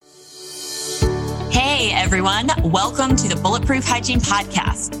everyone. Welcome to the Bulletproof Hygiene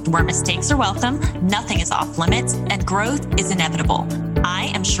Podcast, where mistakes are welcome, nothing is off limits, and growth is inevitable.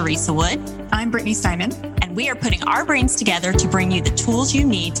 I am Sharisa Wood. I'm Brittany Steinman. And we are putting our brains together to bring you the tools you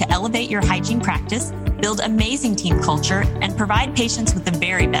need to elevate your hygiene practice, build amazing team culture, and provide patients with the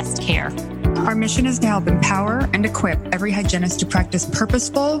very best care. Our mission is to help empower and equip every hygienist to practice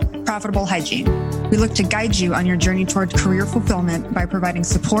purposeful, profitable hygiene. We look to guide you on your journey toward career fulfillment by providing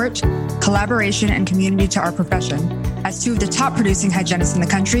support, collaboration, and community to our profession. As two of the top producing hygienists in the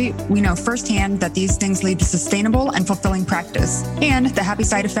country, we know firsthand that these things lead to sustainable and fulfilling practice and the happy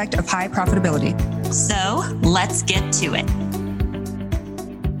side effect of high profitability. So let's get to it.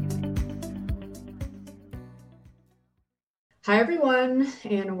 Hi, everyone,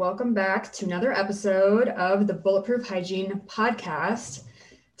 and welcome back to another episode of the Bulletproof Hygiene Podcast.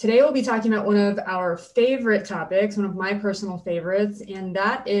 Today, we'll be talking about one of our favorite topics, one of my personal favorites, and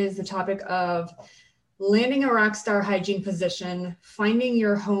that is the topic of landing a rockstar hygiene position, finding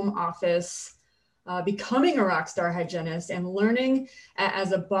your home office, becoming a rockstar hygienist, and learning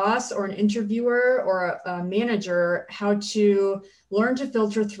as a boss or an interviewer or a manager how to learn to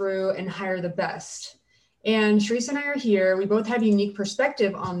filter through and hire the best. And Sharisa and I are here. We both have unique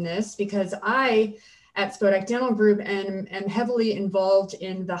perspective on this because I, at Spodak Dental Group, am heavily involved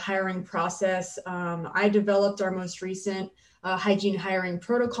in the hiring process. I developed our most recent hygiene hiring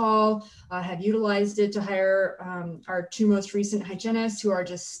protocol, have utilized it to hire our two most recent hygienists who are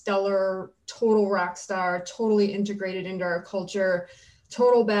just stellar, total rock star, totally integrated into our culture,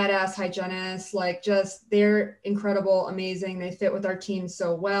 total badass hygienists, like just they're incredible, amazing. They fit with our team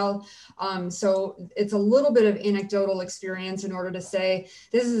so well. So it's a little bit of anecdotal experience in order to say,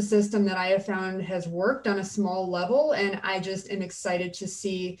 this is a system that I have found has worked on a small level. And I just am excited to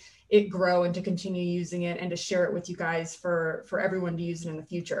see it grow and to continue using it and to share it with you guys for everyone to use it in the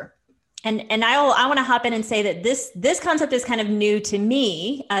future. And I want to hop in and say that this concept is kind of new to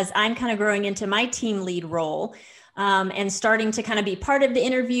me as I'm kind of growing into my team lead role. And starting to kind of be part of the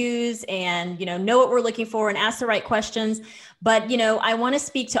interviews and, know what we're looking for and ask the right questions. But, I want to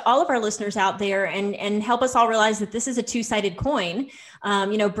speak to all of our listeners out there and help us all realize that this is a two-sided coin.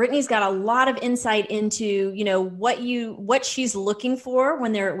 Brittany's got a lot of insight into, what she's looking for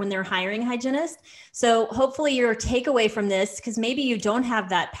when they're hiring hygienists. So hopefully your takeaway from this, because maybe you don't have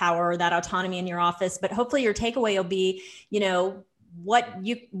that power or that autonomy in your office, but hopefully your takeaway will be,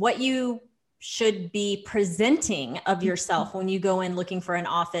 what you should be presenting of yourself when you go in looking for an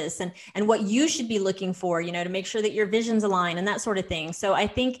office and what you should be looking for, to make sure that your visions align and that sort of thing. So I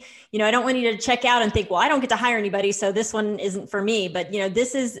think, I don't want you to check out and think, well, I don't get to hire anybody, so this one isn't for me. But,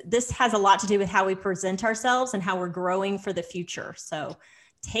 this has a lot to do with how we present ourselves and how we're growing for the future. So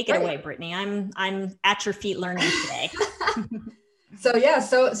take it away, Brittany. I'm at your feet learning today.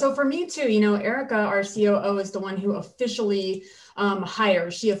 So for me too, Erica, our COO, is the one who officially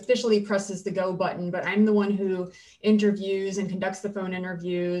hires. She officially presses the go button, but I'm the one who interviews and conducts the phone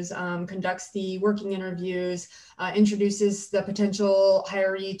interviews, conducts the working interviews, introduces the potential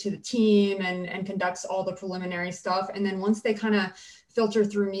hiree to the team and conducts all the preliminary stuff. And then once they kind of filter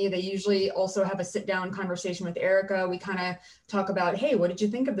through me, they usually also have a sit down conversation with Erica. We kind of talk about, hey, what did you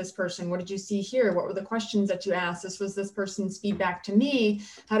think of this person? What did you see here? What were the questions that you asked? This was this person's feedback to me.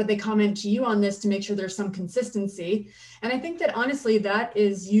 How did they comment to you on this to make sure there's some consistency? And I think that honestly, that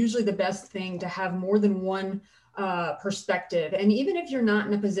is usually the best thing, to have more than one perspective. And even if you're not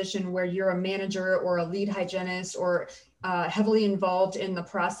in a position where you're a manager or a lead hygienist or heavily involved in the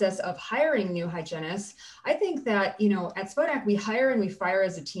process of hiring new hygienists, I think that, at Spodak, we hire and we fire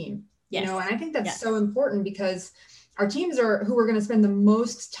as a team, and I think that's so important because our teams are who we're going to spend the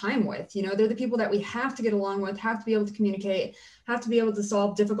most time with. They're the people that we have to get along with, have to be able to communicate, have to be able to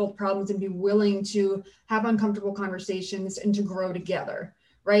solve difficult problems and be willing to have uncomfortable conversations and to grow together.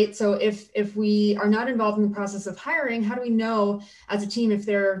 Right. So if we are not involved in the process of hiring, how do we know as a team if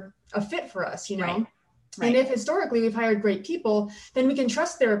they're a fit for us, Right. And if historically we've hired great people, then we can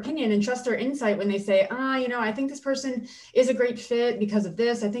trust their opinion and trust their insight when they say, I think this person is a great fit because of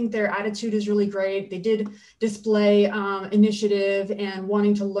this. I think their attitude is really great. They did display initiative and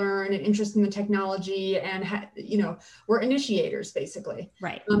wanting to learn and interest in the technology and, we're initiators basically.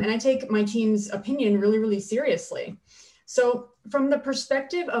 Right. And I take my team's opinion really, really seriously. So from the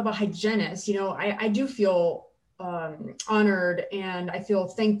perspective of a hygienist, I do feel honored and I feel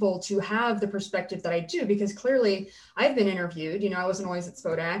thankful to have the perspective that I do, because clearly I've been interviewed. I wasn't always at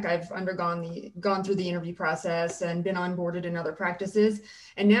Spodak. I've gone through the interview process and been onboarded in other practices.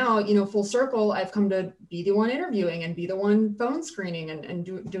 And now, full circle, I've come to be the one interviewing and be the one phone screening and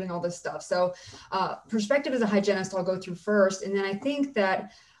doing all this stuff. So perspective as a hygienist, I'll go through first. And then I think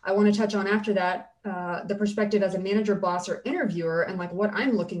that I want to touch on after that, the perspective as a manager, boss, or interviewer, and like what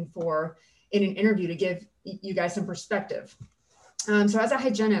I'm looking for in an interview to give you guys some perspective. So as a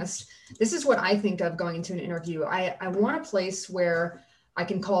hygienist, this is what I think of going into an interview. I want a place where I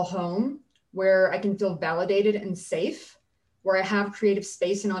can call home, where I can feel validated and safe, where I have creative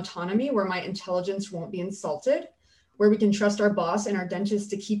space and autonomy, where my intelligence won't be insulted, where we can trust our boss and our dentist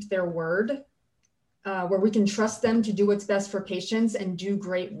to keep their word, where we can trust them to do what's best for patients and do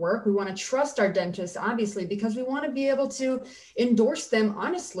great work. We want to trust our dentists, obviously, because we want to be able to endorse them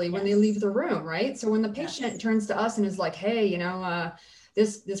honestly when they leave the room, right? So when the patient turns to us and is like, hey, you know,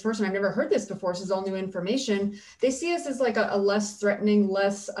 this person, I've never heard this before, this is all new information. They see us as like a less threatening,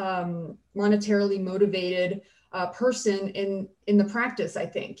 less monetarily motivated person in the practice, I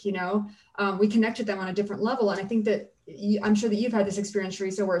think, you know. We connect with them on a different level. And I think that I'm sure that you've had this experience,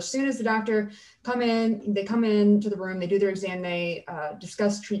 Teresa, where as soon as the doctor they come into the room, they do their exam, they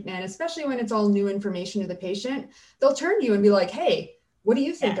discuss treatment, especially when it's all new information to the patient, they'll turn to you and be like, hey, what do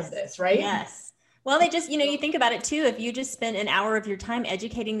you think of this, right? Yes. Well, they just, you know, you think about it too, if you just spent an hour of your time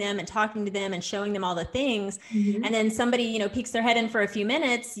educating them and talking to them and showing them all the things, and then somebody, you know, peeks their head in for a few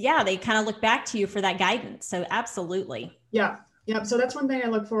minutes, they kind of look back to you for that guidance. So absolutely. Yeah. So that's one thing I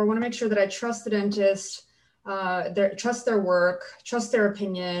look for. I want to make sure that I trust the dentist, trust their work, trust their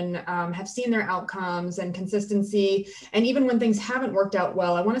opinion, have seen their outcomes and consistency. And even when things haven't worked out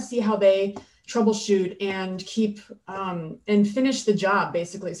well, I want to see how they troubleshoot and keep and finish the job,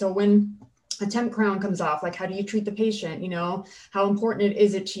 basically. So when a temp crown comes off, like, how do you treat the patient? You know, how important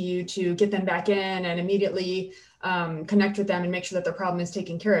is it to you to get them back in and immediately connect with them and make sure that their problem is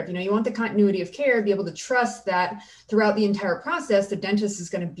taken care of? You know, you want the continuity of care, be able to trust that throughout the entire process, the dentist is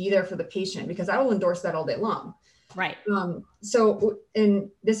going to be there for the patient, because I will endorse that all day long. Right. So,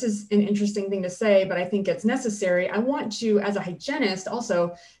 and this is an interesting thing to say, but I think it's necessary. I want to, as a hygienist,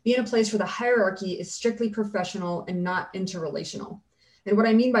 also be in a place where the hierarchy is strictly professional and not interrelational. And what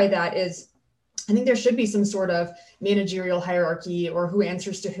I mean by that is, I think there should be some sort of managerial hierarchy, or who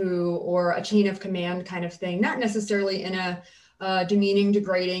answers to who, or a chain of command kind of thing, not necessarily in a demeaning,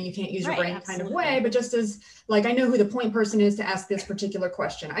 degrading, you can't use your brain kind of way, but just as like, I know who the point person is to ask this particular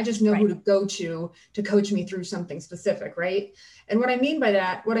question. I just know who to go to coach me through something specific, right? And what I mean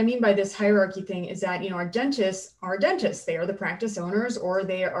by this hierarchy thing is that, you know, our dentists are dentists. They are the practice owners, or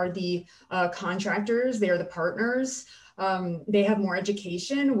they are the contractors. They are the partners. They have more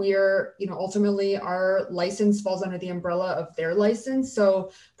education. We're, you know, ultimately our license falls under the umbrella of their license.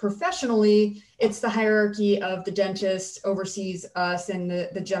 So professionally, it's the hierarchy of the dentist oversees us and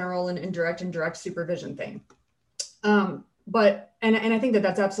the general and indirect supervision thing. But I think that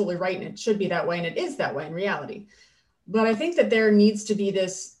that's absolutely right. And it should be that way. And it is that way in reality. But I think that there needs to be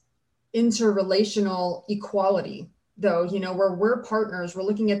this interrelational equality, though, you know, where we're partners, we're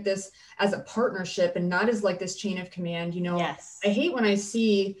looking at this as a partnership and not as like this chain of command. You know, I hate when I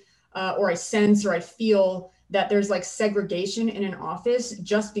see or I sense or I feel that there's like segregation in an office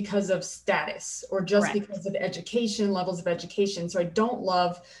just because of status or just because of education, levels of education. So I don't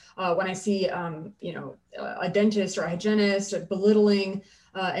love when I see, you know, a dentist or a hygienist belittling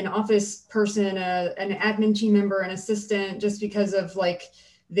an office person, an admin team member, an assistant, just because of like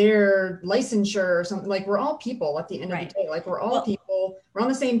their licensure or something. Like, we're all people at the end of the day. Like, we're all people, we're on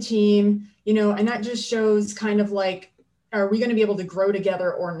the same team, you know, and that just shows kind of like, are we going to be able to grow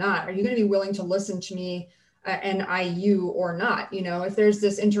together or not? Are you going to be willing to listen to me and you or not? You know, if there's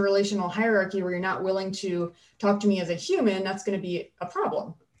this interrelational hierarchy where you're not willing to talk to me as a human, that's going to be a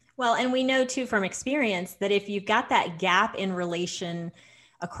problem. Well, and we know too from experience that if you've got that gap in relation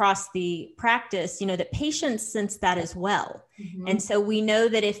across the practice, you know, that patients sense that as well. Mm-hmm. And so we know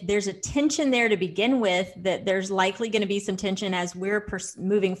that if there's a tension there to begin with, that there's likely going to be some tension as we're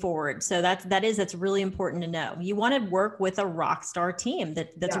moving forward. So that's really important to know. You want to work with a rock star team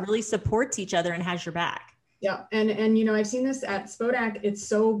that really supports each other and has your back. Yeah. And, you know, I've seen this at Spodak. It's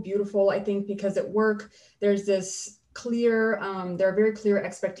so beautiful, I think, because at work, there's this clear, there are very clear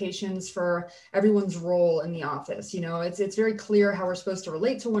expectations for everyone's role in the office. You know, it's very clear how we're supposed to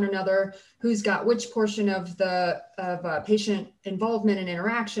relate to one another, who's got which portion of patient involvement and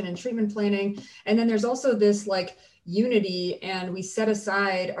interaction and treatment planning. And then there's also this like unity, and we set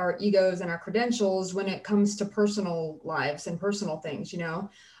aside our egos and our credentials when it comes to personal lives and personal things. You know,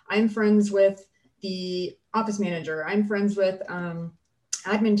 I'm friends with the office manager. I'm friends with,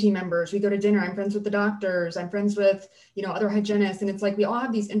 admin team members. We go to dinner. I'm friends with the doctors. I'm friends with, you know, other hygienists. And it's like, we all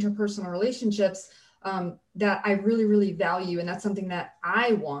have these interpersonal relationships that I really, really value. And that's something that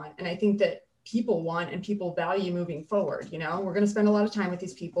I want. And I think that people want and people value moving forward. You know, we're going to spend a lot of time with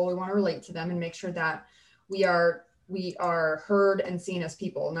these people. We want to relate to them and make sure that we are we are heard and seen as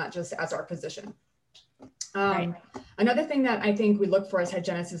people, not just as our position. Right. Another thing that I think we look for as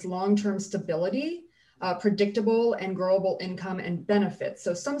hygienists is long-term stability, predictable and growable income and benefits.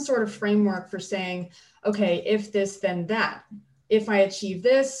 So some sort of framework for saying, okay, if this, then that. If I achieve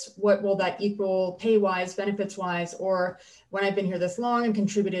this, what will that equal pay-wise, benefits-wise? Or when I've been here this long and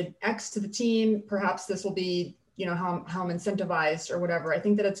contributed X to the team, perhaps this will be, how I'm incentivized or whatever. I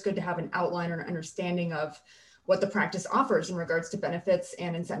think that it's good to have an outline or an understanding of what the practice offers in regards to benefits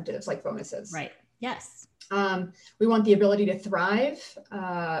and incentives like bonuses. Right. Yes. We want the ability to thrive,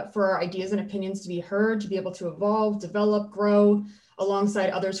 for our ideas and opinions to be heard, to be able to evolve, develop, grow alongside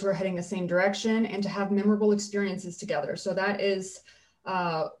others who are heading the same direction, and to have memorable experiences together. So that is,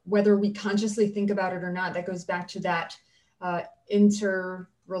 whether we consciously think about it or not, that goes back to that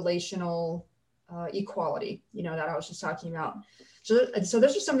interrelational equality, that I was just talking about. So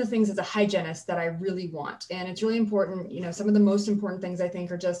those are some of the things as a hygienist that I really want. And it's really important, some of the most important things I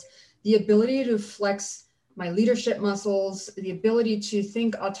think are just the ability to flex my leadership muscles, the ability to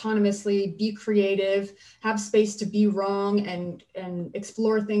think autonomously, be creative, have space to be wrong and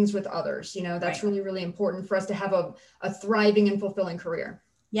explore things with others. That's right. Really, really important for us to have a thriving and fulfilling career.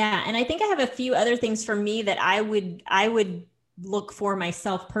 Yeah. And I think I have a few other things for me that I would look for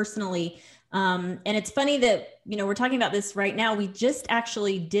myself personally. And it's funny that, we're talking about this right now. We just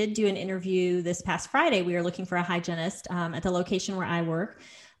actually did do an interview this past Friday. We were looking for a hygienist at the location where I work.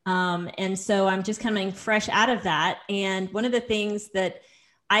 And so I'm just coming fresh out of that. And one of the things that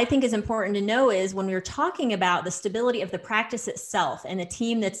I think is important to know is when we're talking about the stability of the practice itself and the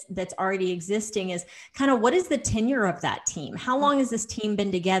team that's already existing is kind of what is the tenure of that team? How long has this team been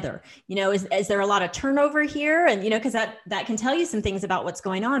together? Is there a lot of turnover here? And, because that can tell you some things about what's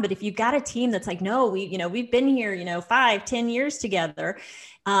going on. But if you've got a team that's like, no, we've been here, 5-10 years together.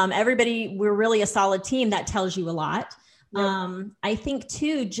 Everybody, we're really a solid team. That tells you a lot. Yep. I think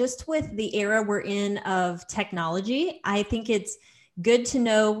too, just with the era we're in of technology, I think it's good to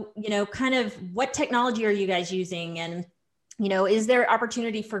know, kind of what technology are you guys using? And, is there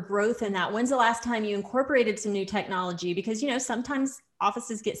opportunity for growth in that? When's the last time you incorporated some new technology? Because, sometimes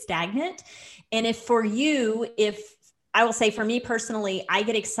offices get stagnant. And if I will say for me personally, I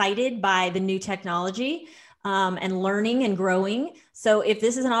get excited by the new technology and learning and growing. So if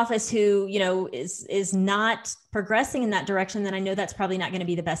this is an office who, is not progressing in that direction, then I know that's probably not going to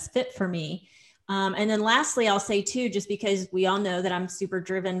be the best fit for me. And then lastly, I'll say too, just because we all know that I'm super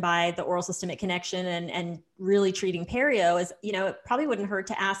driven by the oral systemic connection and really treating perio is, it probably wouldn't hurt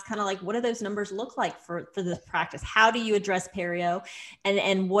to ask kind of like, what do those numbers look like for this practice? How do you address perio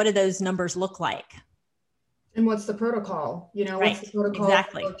and what do those numbers look like? And what's the protocol? Right. What's the protocol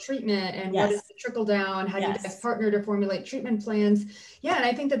Exactly. for treatment and Yes. what is the trickle down? How do Yes. you guys partner to formulate treatment plans? Yeah. And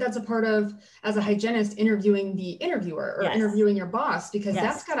I think that that's a part of, as a hygienist, interviewing the interviewer or Yes. interviewing your boss, because Yes.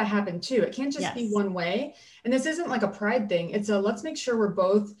 that's got to happen too. It can't just be Yes. one way. And this isn't like a pride thing. It's let's make sure we're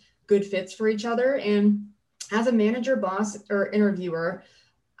both good fits for each other. And as a manager, boss, or interviewer,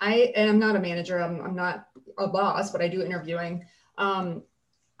 I'm not a manager. I'm not a boss, but I do interviewing.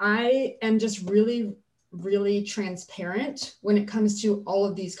 I am just really transparent when it comes to all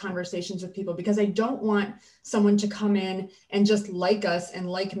of these conversations with people, because I don't want someone to come in and just like us and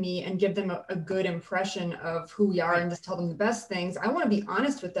like me and give them a good impression of who we are and just tell them the best things. I want to be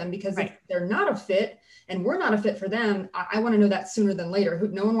honest with them, because if they're not a fit and we're not a fit for them, I want to know that sooner than later.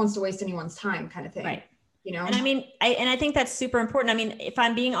 No one wants to waste anyone's time, kind of thing. Right. And I mean, I think that's super important. I mean, if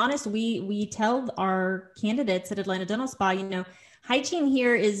I'm being honest, we tell our candidates at Atlanta Dental Spa, hygiene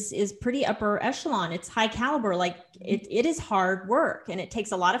here is pretty upper echelon. It's high caliber. Like it is hard work, and it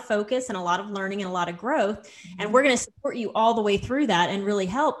takes a lot of focus and a lot of learning and a lot of growth. And we're going to support you all the way through that and really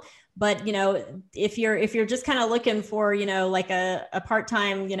help. But, if you're just kind of looking for, like a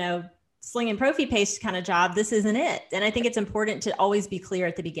part-time, slinging prophy paste kind of job, this isn't it. And I think it's important to always be clear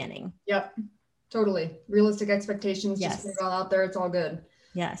at the beginning. Yep. Totally. Realistic expectations. Yes. Just put it all out there. It's all good.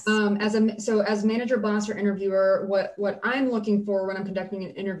 Yes. As manager, boss, or interviewer, what I'm looking for when I'm conducting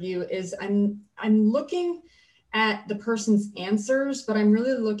an interview is I'm looking at the person's answers, but I'm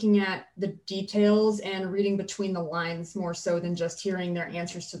really looking at the details and reading between the lines more so than just hearing their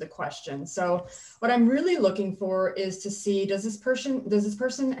answers to the question. So what I'm really looking for is to see, does this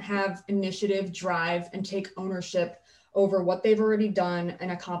person have initiative, drive, and take ownership over what they've already done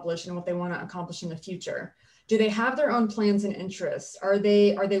and accomplished and what they want to accomplish in the future? Do they have their own plans and interests? Are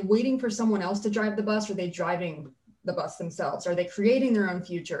they waiting for someone else to drive the bus? Or are they driving the bus themselves? Are they creating their own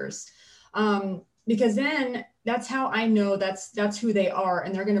futures? Because then that's how I know that's who they are,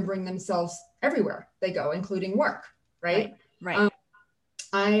 and they're going to bring themselves everywhere they go, including work, right? Right.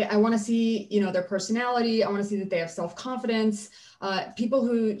 I want to see, their personality. I want to see that they have self-confidence. People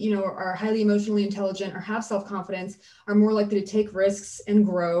who, are highly emotionally intelligent or have self-confidence are more likely to take risks and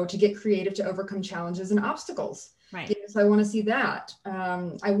grow, to get creative, to overcome challenges and obstacles. Right. So I want to see that.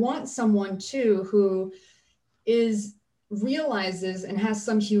 I want someone too who realizes and has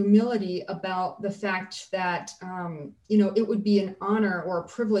some humility about the fact that, it would be an honor or a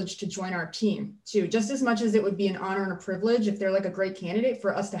privilege to join our team too, just as much as it would be an honor and a privilege if they're like a great candidate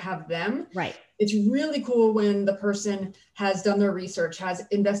for us to have them. Right. It's really cool when the person has done their research, has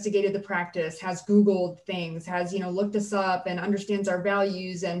investigated the practice, has Googled things, has, looked us up and understands our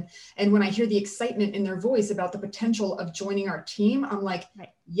values. And when I hear the excitement in their voice about the potential of joining our team, I'm like,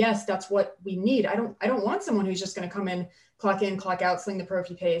 yes, that's what we need. I don't want someone who's just going to come in, clock out, sling the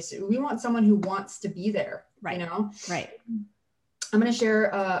prophy pace. We want someone who wants to be there, Right. Right. I'm going to share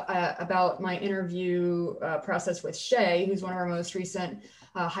about my interview process with Shay, who's one of our most recent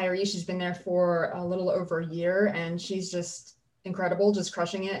hirees. She's been there for a little over a year, and she's just incredible, just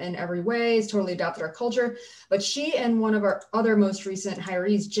crushing it in every way. Has totally adopted our culture. But she and one of our other most recent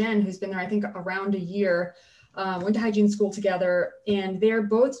hirees, Jen, who's been there, I think, around a year, went to hygiene school together, and they're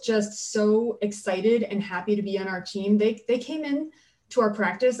both just so excited and happy to be on our team. They came in to our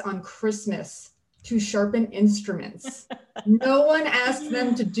practice on Christmas to sharpen instruments. No one asked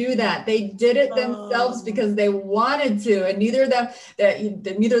them to do that. They did it themselves because they wanted to, and neither of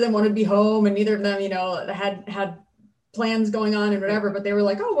them wanted to be home, and neither of them, had plans going on and whatever, but they were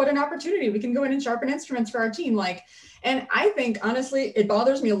like, oh, what an opportunity. We can go in and sharpen instruments for our team. And I think, honestly, it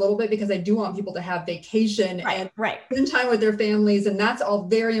bothers me a little bit because I do want people to have vacation and spend time with their families. And that's all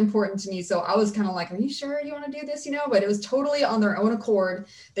very important to me. So I was kind of like, are you sure you want to do this? But it was totally on their own accord.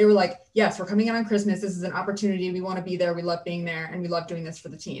 They were like, yes, we're coming in on Christmas. This is an opportunity. We want to be there. We love being there. And we love doing this for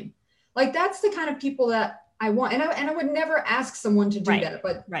the team. That's the kind of people that I want. And I would never ask someone to do that,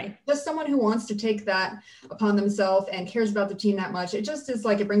 but just someone who wants to take that upon themselves and cares about the team that much. It just is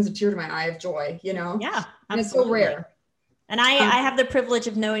like, it brings a tear to my eye of joy, Yeah. And absolutely. it's so rare. And I have the privilege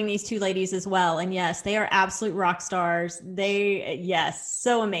of knowing these two ladies as well. And yes, they are absolute rock stars.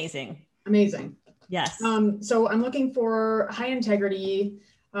 So amazing. Amazing. Yes. So I'm looking for high integrity,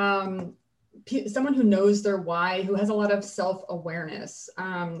 someone who knows their why, who has a lot of self-awareness,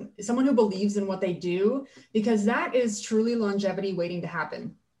 someone who believes in what they do, because that is truly longevity waiting to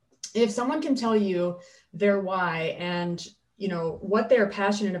happen. If someone can tell you their why and what they're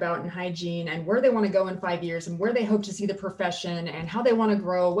passionate about in hygiene and where they want to go in 5 years and where they hope to see the profession and how they want to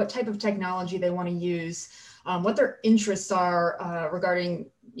grow, what type of technology they want to use, what their interests are regarding,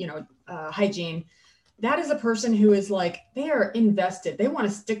 hygiene, that is a person who is like, they are invested. They want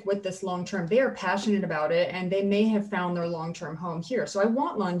to stick with this long-term. They are passionate about it, and they may have found their long-term home here. So I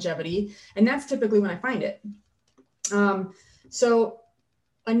want longevity, and that's typically when I find it. So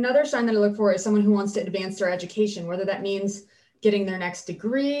another sign that I look for is someone who wants to advance their education, whether that means getting their next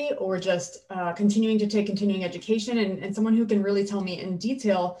degree or just continuing to take continuing education, and someone who can really tell me in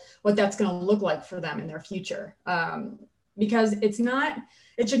detail what that's going to look like for them in their future. Because it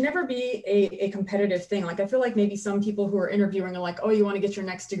should never be a competitive thing. I feel like maybe some people who are interviewing are like, oh, you want to get your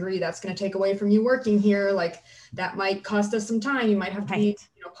next degree, that's going to take away from you working here. That might cost us some time. You might have to be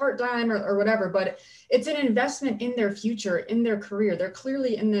part-time or whatever, but it's an investment in their future, in their career. They're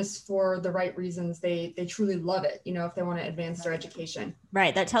clearly in this for the right reasons. They truly love it, if they want to advance their education.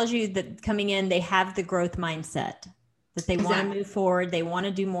 Right. That tells you that coming in, they have the growth mindset, that they want to move forward. They want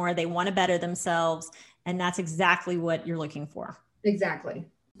to do more. They want to better themselves. And that's exactly what you're looking for. Exactly.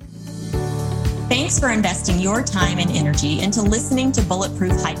 Thanks for investing your time and energy into listening to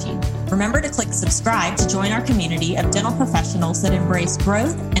Bulletproof Hygiene. Remember to click subscribe to join our community of dental professionals that embrace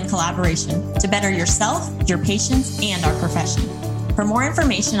growth and collaboration to better yourself, your patients, and our profession. For more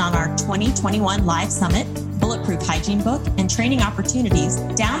information on our 2021 Live Summit, Bulletproof Hygiene book, and training opportunities,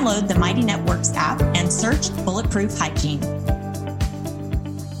 download the Mighty Networks app and search Bulletproof Hygiene.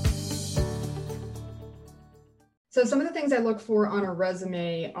 So some of the things I look for on a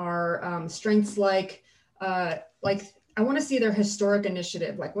resume are strengths like I want to see their historic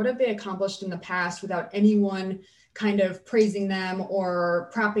initiative. What have they accomplished in the past without anyone kind of praising them or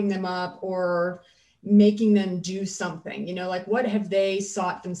propping them up or making them do something? What have they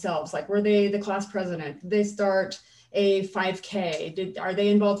sought themselves? Were they the class president? Did they start a 5K? Are they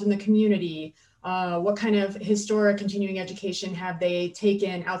involved in the community? What kind of historic continuing education have they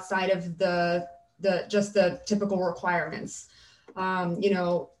taken outside of just the typical requirements? I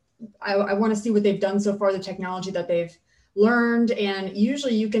want to see what they've done so far, the technology that they've learned. And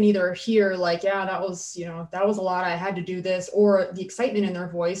usually you can either hear like, yeah, that was a lot. I had to do this, or the excitement in their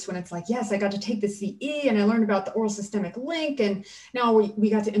voice when it's like, yes, I got to take the CE and I learned about the oral systemic link. And now we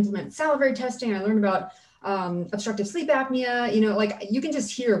got to implement salivary testing. I learned about obstructive sleep apnea, like you can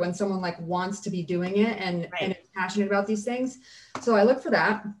just hear when someone like wants to be doing it and is passionate about these things. So I look for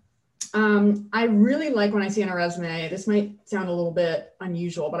that. I really like when I see on a resume, this might sound a little bit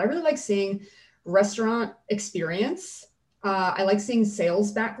unusual, but I really like seeing restaurant experience. I like seeing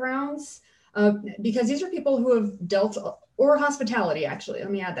sales backgrounds because these are people who have dealt, or hospitality, actually,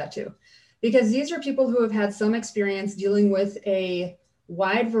 let me add that too, because these are people who have had some experience dealing with a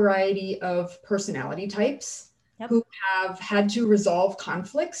wide variety of personality types, who have had to resolve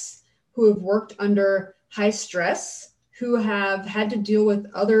conflicts, who have worked under high stress, who have had to deal with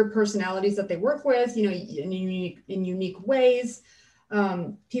other personalities that they work with, in unique ways,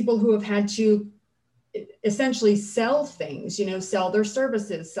 people who have had to essentially sell things, sell their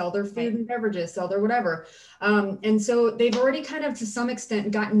services, sell their food and beverages, sell their whatever. And so they've already kind of, to some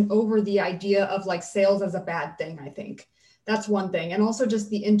extent, gotten over the idea of like sales as a bad thing, I think. That's one thing. And also just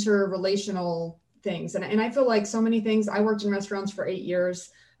the interrelational things. And I feel like so many things, I worked in restaurants for 8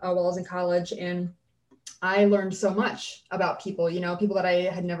 years while I was in college, and I learned so much about people, people that I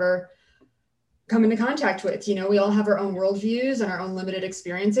had never come into contact with. We all have our own worldviews and our own limited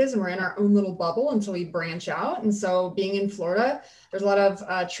experiences, and we're in our own little bubble until we branch out. And so being in Florida, there's a lot of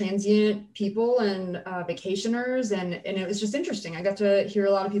transient people and vacationers, and it was just interesting. I got to hear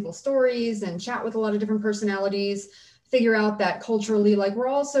a lot of people's stories and chat with a lot of different personalities, figure out that culturally, like, we're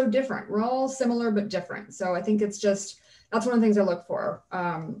all so different. We're all similar, but different. So I think that's one of the things I look for.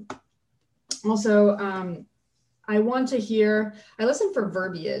 I listen for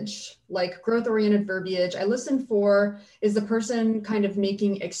verbiage, like growth-oriented verbiage. I listen for, is the person kind of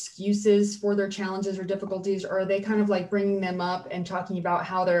making excuses for their challenges or difficulties, or are they kind of like bringing them up and talking about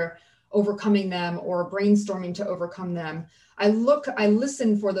how they're overcoming them or brainstorming to overcome them? I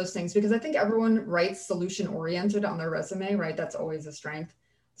listen for those things because I think everyone writes solution-oriented on their resume, right? That's always a strength,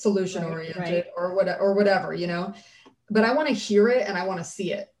 solution-oriented or whatever, but I want to hear it and I want to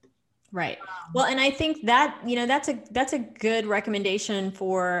see it. Right. Well, and I think that, that's a good recommendation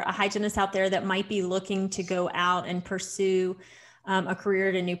for a hygienist out there that might be looking to go out and pursue a career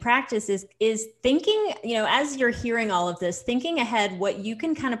at a new practice is thinking, as you're hearing all of this, thinking ahead what you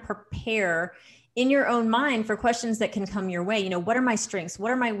can kind of prepare in your own mind for questions that can come your way. What are my strengths? What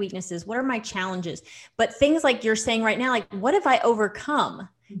are my weaknesses? What are my challenges? But things like you're saying right now, like, what have I overcome?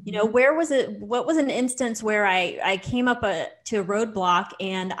 What was an instance where I came up to a roadblock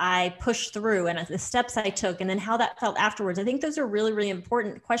and I pushed through, and the steps I took, and then how that felt afterwards. I think those are really, really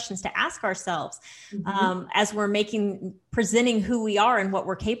important questions to ask ourselves as we're presenting who we are and what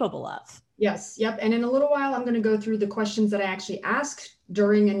we're capable of. Yes. Yep. And in a little while, I'm going to go through the questions that I actually asked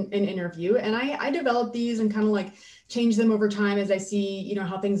during an interview. And I develop these and kind of like change them over time as I see,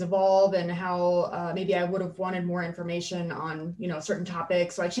 how things evolve and how maybe I would have wanted more information on, certain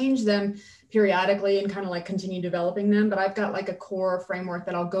topics. So I change them periodically and kind of like continue developing them. But I've got like a core framework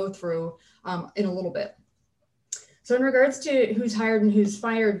that I'll go through in a little bit. So in regards to who's hired and who's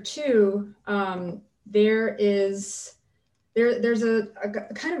fired too, there's a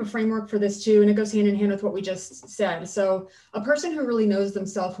kind of a framework for this too, and it goes hand in hand with what we just said. So a person who really knows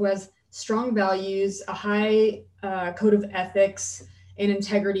themselves, who has strong values, a high code of ethics and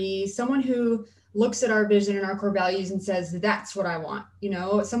integrity, someone who looks at our vision and our core values and says, that's what I want,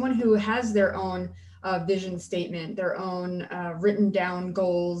 someone who has their own vision statement, their own written down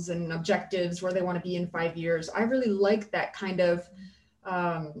goals and objectives where they want to be in 5 years. I really like that kind of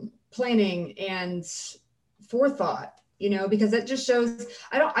planning and forethought, because it just shows,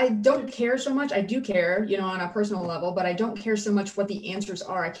 I don't care so much. I do care, on a personal level, but I don't care so much what the answers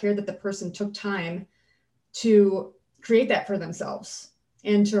are. I care that the person took time to create that for themselves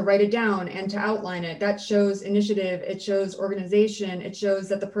and to write it down and to outline it. That shows initiative. It shows organization. It shows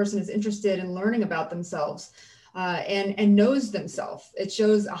that the person is interested in learning about themselves and knows themselves. It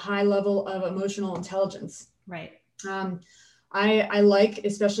shows a high level of emotional intelligence. Right. I like,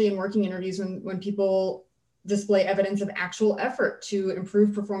 especially in working interviews, when people display evidence of actual effort to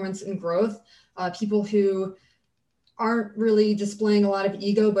improve performance and growth, people who aren't really displaying a lot of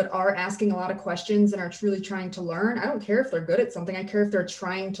ego, but are asking a lot of questions and are truly trying to learn. I don't care if they're good at something. I care if they're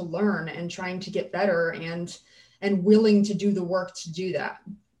trying to learn and trying to get better and willing to do the work to do that.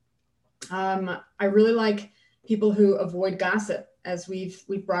 I really like people who avoid gossip, as we've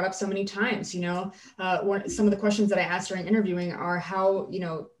brought up so many times. Some of the questions that I asked during interviewing are how,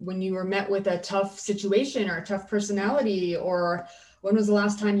 when you were met with a tough situation or a tough personality or when was the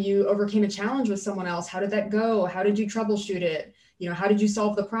last time you overcame a challenge with someone else? How did that go? How did you troubleshoot it? You know, how did you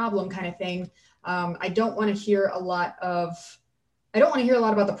solve the problem, kind of thing. I don't want to hear a lot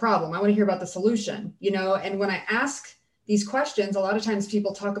about the problem. I want to hear about the solution, you know, and when I ask these questions, a lot of times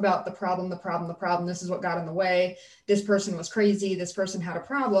people talk about the problem. This is what got in the way. This person was crazy. This person had a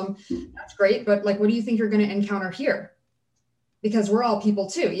problem. That's great. But like, what do you think you're going to encounter here? Because we're all people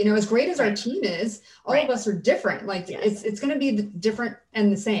too, you know, as great as our team is, all of us are different. Like it's going to be different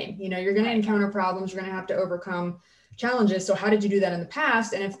and the same, you know, you're going to encounter problems. You're going to have to overcome challenges. So how did you do that in the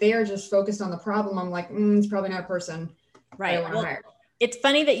past? And if they are just focused on the problem, I'm like, it's probably not a person I want to hire. It's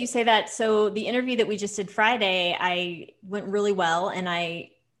funny that you say that. So the interview that we just did Friday, I went really well and I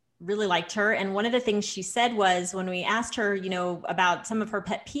really liked her. And one of the things she said was when we asked her, you know, about some of her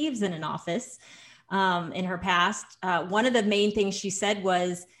pet peeves in an office in her past, one of the main things she said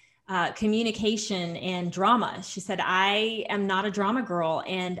was communication and drama. She said, I am not a drama girl.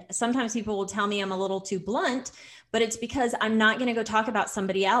 And sometimes people will tell me I'm a little too blunt, but it's because I'm not going to go talk about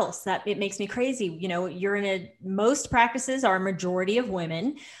somebody else. That it makes me crazy. You know, most practices are a majority of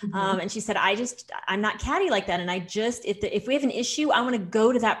women. And she said, I'm not catty like that. And if we have an issue, I want to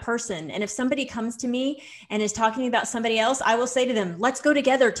go to that person. And if somebody comes to me and is talking about somebody else, I will say to them, let's go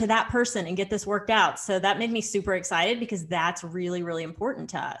together to that person and get this worked out. So that made me super excited because that's really, really important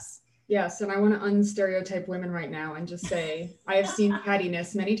to us. Yes. And I want to unstereotype women right now and just say, I have seen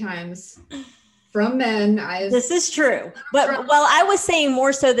cattiness many times from men. This is true. But well, I was saying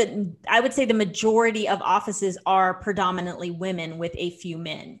more so that I would say the majority of offices are predominantly women with a few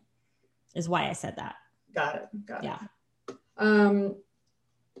men is why I said that. Got it. Yeah.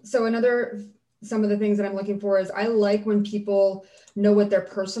 So some of the things that I'm looking for is I like when people know what their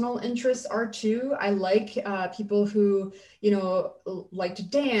personal interests are too. I like people who, you know, like to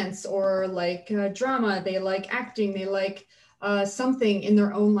dance or like drama. They like acting. They like something in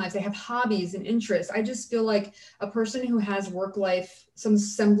their own lives. They have hobbies and interests. I just feel like a person who has work life, some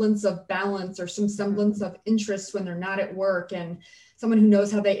semblance of balance or some semblance of interest when they're not at work, and someone who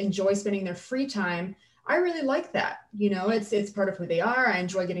knows how they enjoy spending their free time. I really like that. You know, it's part of who they are. I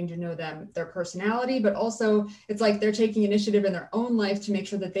enjoy getting to know them, their personality, but also it's like they're taking initiative in their own life to make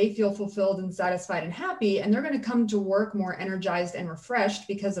sure that they feel fulfilled and satisfied and happy. And they're going to come to work more energized and refreshed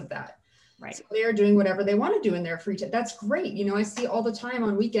because of that. Right. So they are doing whatever they want to do in their free time. That's great. You know, I see all the time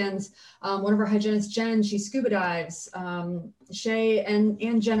on weekends, one of our hygienists, Jen, she scuba dives. Shay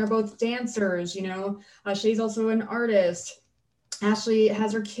and Jen are both dancers. You know, Shay's also an artist. Ashley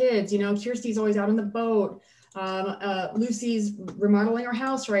has her kids, you know, Kirsty's always out on the boat. Lucy's remodeling her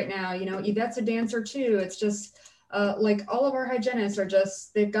house right now. You know, Yvette's a dancer too. It's just like all of our hygienists are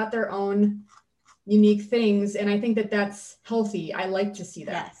they've got their own unique things. And I think that that's healthy. I like to see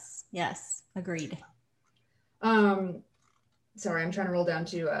that. Yes. Agreed. Sorry, I'm trying to roll down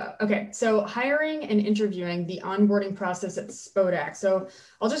to, okay. So hiring and interviewing, the onboarding process at Spodak. So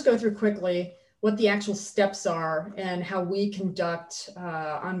I'll just go through quickly what the actual steps are and how we conduct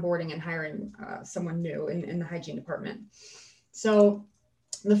onboarding and hiring someone new in the hygiene department. So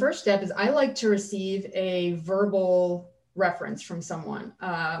the first step is I like to receive a verbal reference from someone.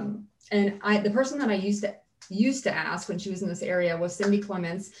 And the person that I used to ask when she was in this area was Cindy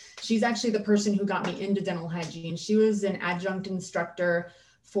Clements. She's actually the person who got me into dental hygiene. She was an adjunct instructor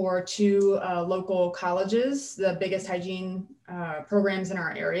for two local colleges, the biggest hygiene programs in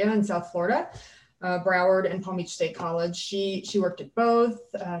our area in South Florida, Broward and Palm Beach State College. She worked at both.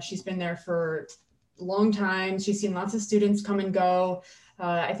 She's been there for a long time. She's seen lots of students come and go.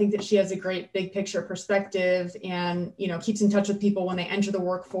 I think that she has a great big picture perspective and, you know, keeps in touch with people when they enter the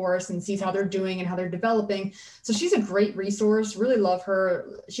workforce and sees how they're doing and how they're developing. So she's a great resource. Really love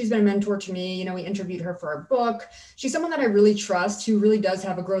her. She's been a mentor to me. You know, we interviewed her for our book. She's someone that I really trust, who really does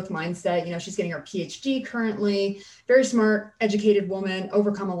have a growth mindset. You know, she's getting her PhD currently, very smart, educated woman,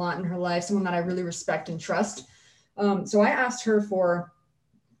 overcome a lot in her life, someone that I really respect and trust. So I asked her for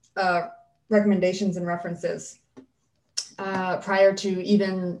recommendations and references prior to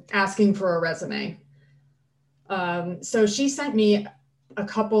even asking for a resume. So she sent me a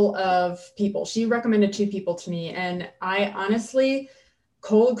couple of people. She recommended two people to me, and I honestly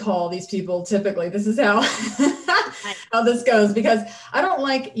cold call these people typically. This is how how this goes, because I don't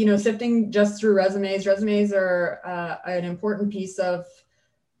like, you know, sifting just through resumes. Resumes are an important piece of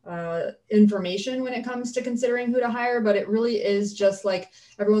information when it comes to considering who to hire, but it really is just like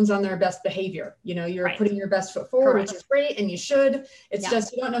everyone's on their best behavior. You know, you're putting your best foot forward, which is great, and you should. It's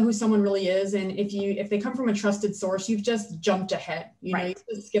just, you don't know who someone really is, and if they come from a trusted source, you've just jumped ahead. You know, you've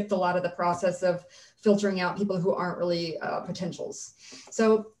just skipped a lot of the process of filtering out people who aren't really potentials.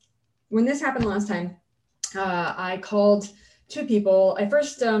 So when this happened last time, I called two people.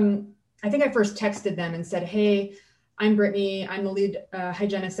 I think I first texted them and said, hey, I'm Brittany. I'm the lead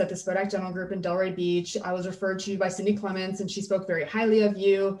hygienist at the Spodak Dental Group in Delray Beach. I was referred to you by Cindy Clements, and she spoke very highly of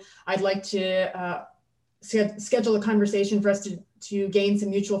you. I'd like to schedule a conversation for us to gain some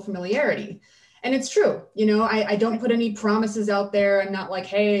mutual familiarity. And it's true. I don't put any promises out there. I'm not like,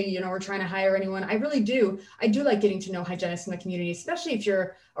 hey, we're trying to hire anyone. I really do. I do like getting to know hygienists in the community, especially if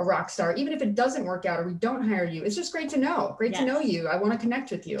you're a rock star. Even if it doesn't work out or we don't hire you, it's just great to know. To know you. I want to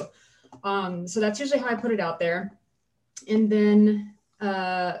connect with you. So that's usually how I put it out there. And then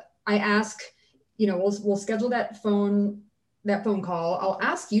I ask, we'll schedule that phone call. I'll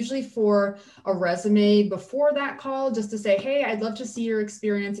ask usually for a resume before that call, just to say, hey, I'd love to see your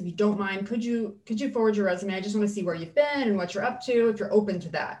experience. If you don't mind, could you forward your resume? I just want to see where you've been and what you're up to, if you're open to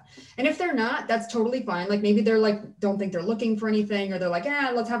that. And if they're not, that's totally fine. Like maybe they're like, don't think they're looking for anything, or they're like,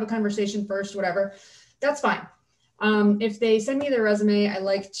 let's have a conversation first, whatever. That's fine. If they send me their resume, I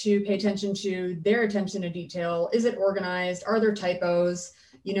like to pay attention to their attention to detail. Is it organized? Are there typos?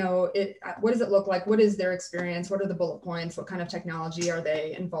 What does it look like? What is their experience? What are the bullet points? What kind of technology are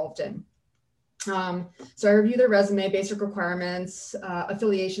they involved in? So I review their resume, basic requirements,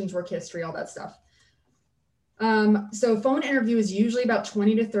 affiliations, work history, all that stuff. So phone interview is usually about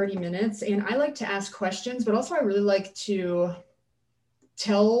 20 to 30 minutes. And I like to ask questions, but also I really like to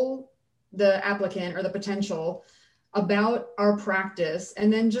tell the applicant or the potential about our practice,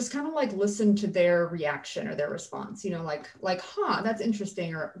 and then just kind of like listen to their reaction or their response, like, that's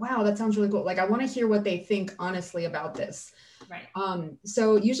interesting, or wow, that sounds really cool. Like I want to hear what they think honestly about this. Right.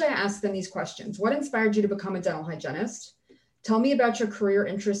 So usually I ask them these questions. What inspired you to become a dental hygienist? Tell me about your career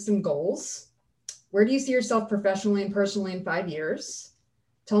interests and goals. Where do you see yourself professionally and personally in 5 years?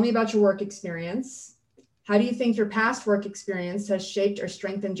 Tell me about your work experience. How do you think your past work experience has shaped or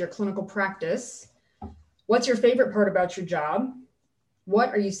strengthened your clinical practice? What's your favorite part about your job?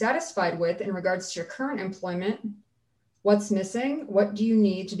 What are you satisfied with in regards to your current employment? What's missing? What do you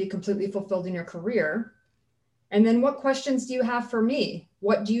need to be completely fulfilled in your career? And then what questions do you have for me?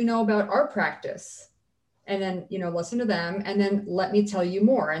 What do you know about our practice? And then, listen to them, and then let me tell you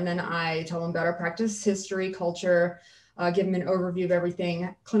more. And then I tell them about our practice history, culture, give them an overview of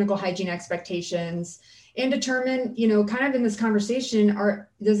everything, clinical hygiene expectations, and determine, kind of in this conversation,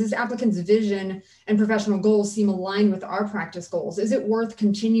 does this applicant's vision and professional goals seem aligned with our practice goals? Is it worth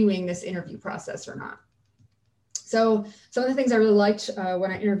continuing this interview process or not? So some of the things I really liked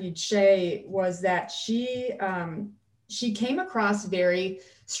when I interviewed Shay was that she came across very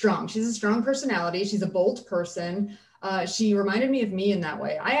strong. She's a strong personality. She's a bold person. She reminded me of me in that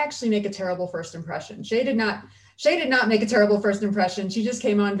way. I actually make a terrible first impression. Shay did not make a terrible first impression. She just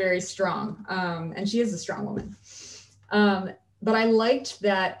came on very strong. And she is a strong woman. But I liked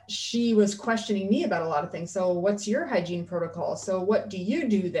that she was questioning me about a lot of things. So what's your hygiene protocol? So what do you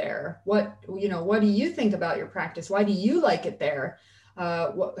do there? What do you think about your practice? Why do you like it there?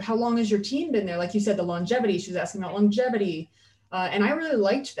 How long has your team been there? Like you said, the longevity, she was asking about longevity. And I really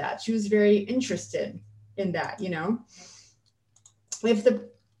liked that. She was very interested in that,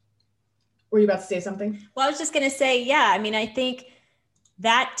 Were you about to say something? Well, I was just going to say, I think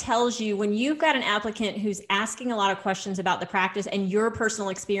that tells you when you've got an applicant who's asking a lot of questions about the practice and your personal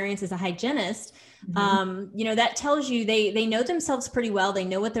experience as a hygienist, that tells you they know themselves pretty well. They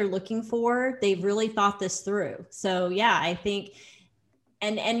know what they're looking for. They've really thought this through. So I think,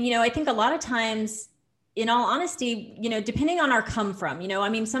 and I think a lot of times, in all honesty, depending on our come from,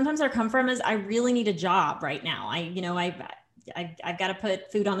 sometimes our come from is, I really need a job right now. I've got to put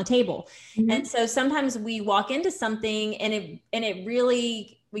food on the table. Mm-hmm. And so sometimes we walk into something and it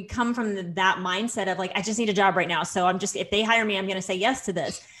really, we come from that mindset of like, I just need a job right now. So if they hire me, I'm going to say yes to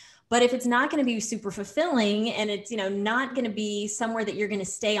this. But if it's not going to be super fulfilling and it's, not going to be somewhere that you're going to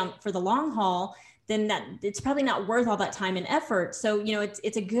stay on for the long haul, then it's probably not worth all that time and effort. So,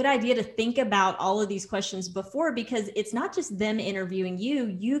 it's a good idea to think about all of these questions before, because it's not just them interviewing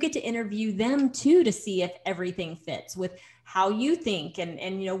you, you get to interview them too, to see if everything fits with how you think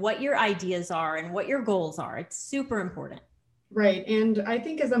and what your ideas are and what your goals are. It's super important. Right. And I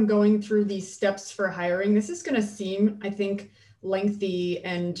think as I'm going through these steps for hiring, this is going to seem, I think, lengthy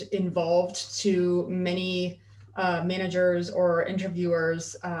and involved to many managers or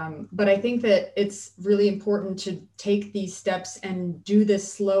interviewers. But I think that it's really important to take these steps and do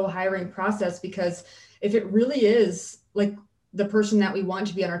this slow hiring process, because if it really is like the person that we want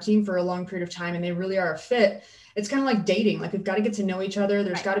to be on our team for a long period of time and they really are a fit, it's kind of like dating. Like we've got to get to know each other.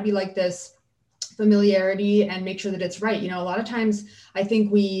 There's got to be like this familiarity and make sure that it's right. A lot of times I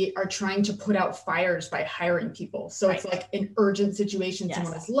think we are trying to put out fires by hiring people. So It's like an urgent situation. Yes.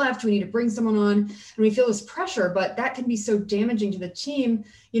 Someone has left, we need to bring someone on, and we feel this pressure, but that can be so damaging to the team.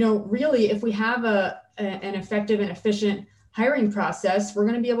 Really, if we have an effective and efficient hiring process, we're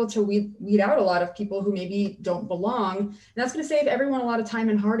going to be able to weed out a lot of people who maybe don't belong. And that's going to save everyone a lot of time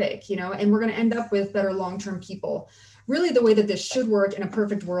and heartache, and we're going to end up with better long-term people. Really, the way that this should work in a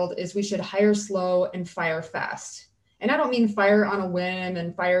perfect world is we should hire slow and fire fast. And I don't mean fire on a whim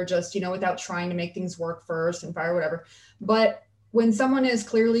and fire just, without trying to make things work first and fire whatever. But when someone is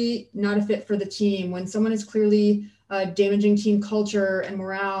clearly not a fit for the team, when someone is clearly damaging team culture and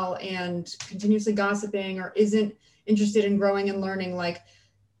morale and continuously gossiping or isn't interested in growing and learning, like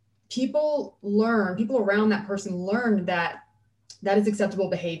people around that person learn that is acceptable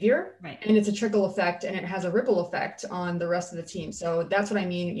behavior, right? And it's a trickle effect and it has a ripple effect on the rest of the team. So that's what I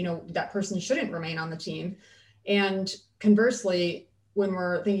mean, that person shouldn't remain on the team. And conversely, when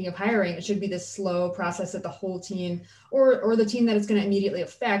we're thinking of hiring, it should be this slow process that the whole team or the team that it's going to immediately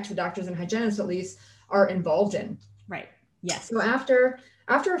affect, the doctors and hygienists at least, are involved in. Right. Yes. So after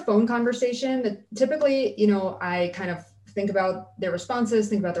a phone conversation, typically, I kind of think about their responses,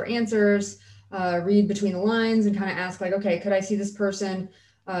 think about their answers, read between the lines and kind of ask like, okay, could I see this person,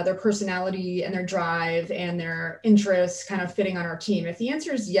 their personality and their drive and their interests kind of fitting on our team? If the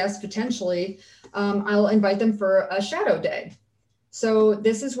answer is yes, potentially, I'll invite them for a shadow day. So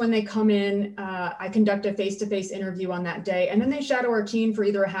this is when they come in, I conduct a face-to-face interview on that day, and then they shadow our team for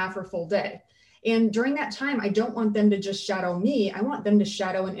either a half or full day. And during that time, I don't want them to just shadow me. I want them to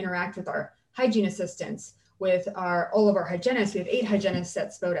shadow and interact with our hygiene assistants, with all of our hygienists. We have 8 hygienists at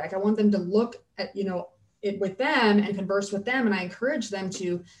Spodek. I want them to look at, it with them and converse with them. And I encourage them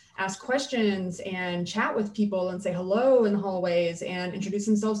to ask questions and chat with people and say hello in the hallways and introduce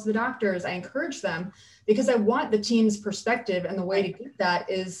themselves to the doctors. I encourage them because I want the team's perspective. And the way to get that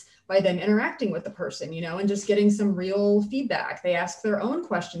is by them interacting with the person, and just getting some real feedback. They ask their own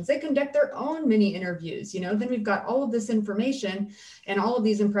questions. They conduct their own mini interviews, then we've got all of this information and all of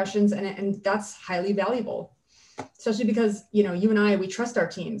these impressions, and that's highly valuable, especially because, you and I, we trust our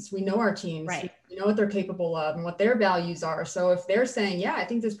teams. We know our teams, right? We know what they're capable of and what their values are. So if they're saying, yeah, I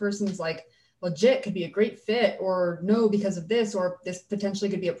think this person's like legit, could be a great fit, or no, because of this, or this potentially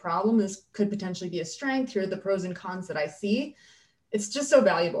could be a problem, this could potentially be a strength, here are the pros and cons that I see. It's just so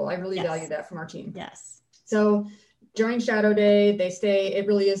valuable. I really value that from our team. Yes. So during shadow day, they stay. It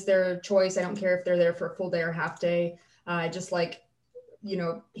really is their choice. I don't care if they're there for a full day or half day. I just like,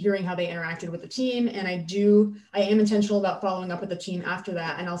 hearing how they interacted with the team. And I am intentional about following up with the team after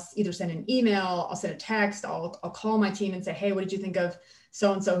that. And I'll either send an email, I'll send a text, I'll call my team and say, hey, what did you think of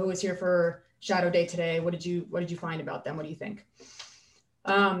so-and-so who was here for shadow day today? What did you find about them? What do you think?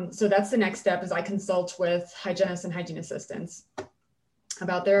 So that's the next step, is I consult with hygienists and hygiene assistants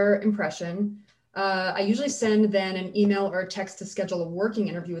about their impression. I usually send then an email or a text to schedule a working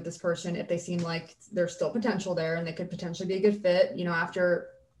interview with this person if they seem like there's still potential there and they could potentially be a good fit, after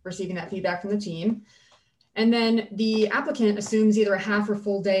receiving that feedback from the team. And then the applicant assumes either a half or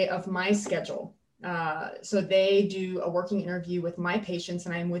full day of my schedule. So they do a working interview with my patients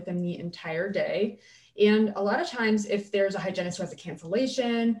and I'm with them the entire day. And a lot of times if there's a hygienist who has a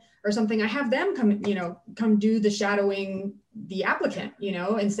cancellation or something, I have them come do the shadowing the applicant,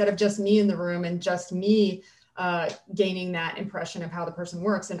 instead of just me in the room and just me gaining that impression of how the person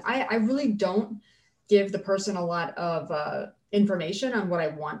works. And I really don't give the person a lot of information on what I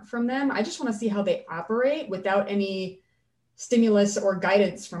want from them. I just want to see how they operate without any stimulus or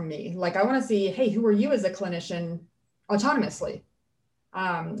guidance from me. Like I want to see, hey, who are you as a clinician autonomously?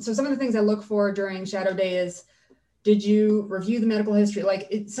 So some of the things I look for during shadow day is, did you review the medical history? Like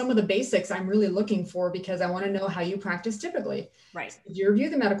some of the basics I'm really looking for because I want to know how you practice typically. Right. Did you review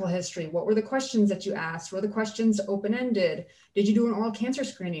the medical history? What were the questions that you asked? Were the questions open-ended? Did you do an oral cancer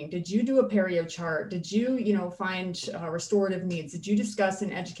screening? Did you do a perio chart? Did you, find restorative needs? Did you discuss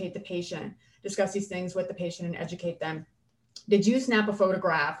and educate the patient? Discuss these things with the patient and educate them? Did you snap a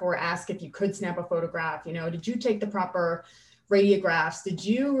photograph or ask if you could snap a photograph? Did you take the proper radiographs? Did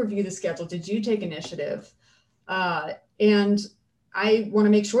you review the schedule? Did you take initiative? And I want to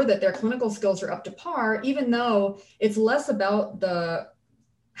make sure that their clinical skills are up to par, even though it's less about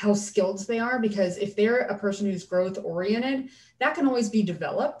how skilled they are, because if they're a person who's growth oriented, that can always be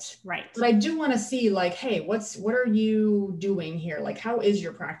developed. Right. But I do want to see like, hey, what are you doing here? Like, how is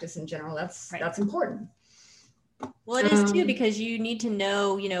your practice in general? That's important. Well, it is too, because you need to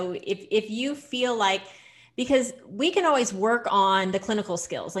know, if you feel like, because we can always work on the clinical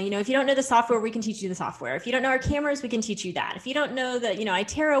skills. Like, if you don't know the software, we can teach you the software. If you don't know our cameras, we can teach you that. If you don't know the,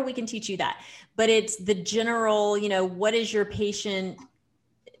 iTero, we can teach you that. But it's the general, what is your patient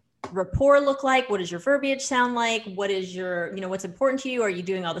rapport look like? What does your verbiage sound like? What is your, what's important to you? Are you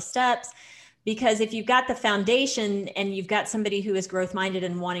doing all the steps? Because if you've got the foundation and you've got somebody who is growth minded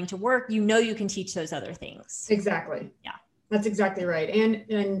and wanting to work, you can teach those other things. Exactly. Yeah. That's exactly right.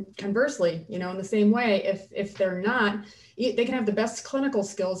 And conversely, in the same way, if they're not, they can have the best clinical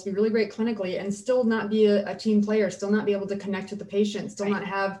skills, be really great clinically, and still not be a team player, still not be able to connect with the patient, still not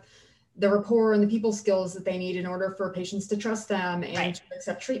have the rapport and the people skills that they need in order for patients to trust them and to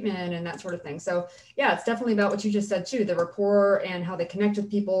accept treatment and that sort of thing. So yeah, it's definitely about what you just said too, the rapport and how they connect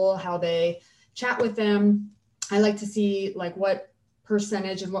with people, how they chat with them. I like to see like what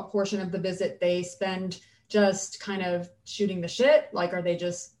percentage and what portion of the visit they spend just kind of shooting the shit. Like, are they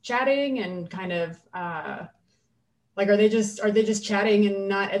just chatting and kind of are they just chatting and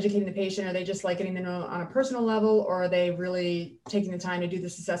not educating the patient? Are they just like getting to know on a personal level, or are they really taking the time to do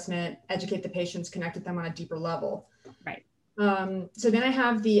this assessment, educate the patients, connect with them on a deeper level? Right. So then I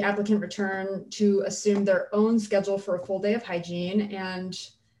have the applicant return to assume their own schedule for a full day of hygiene. And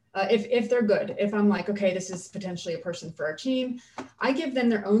if they're good, if I'm like, okay, this is potentially a person for our team, I give them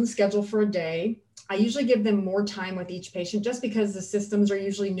their own schedule for a day. I usually give them more time with each patient just because the systems are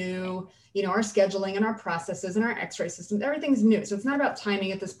usually new, our scheduling and our processes and our x-ray systems, everything's new. So it's not about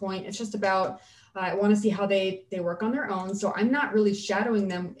timing at this point. It's just about, I want to see how they work on their own. So I'm not really shadowing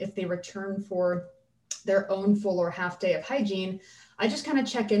them if they return for their own full or half day of hygiene. I just kind of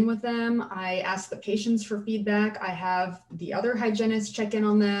check in with them. I ask the patients for feedback. I have the other hygienists check in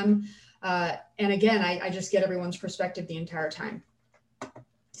on them. And again, I just get everyone's perspective the entire time.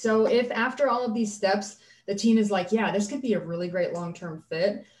 So if after all of these steps, the team is like, yeah, this could be a really great long-term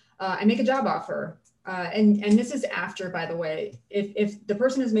fit, I make a job offer. And this is after, by the way, if the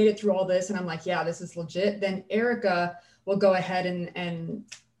person has made it through all this and I'm like, yeah, this is legit, then Erica will go ahead and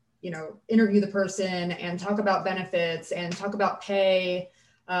interview the person and talk about benefits and talk about pay.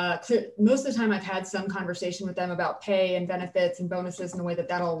 Most of the time I've had some conversation with them about pay and benefits and bonuses and the way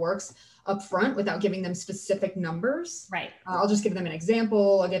that all works up front without giving them specific numbers. Right. I'll just give them an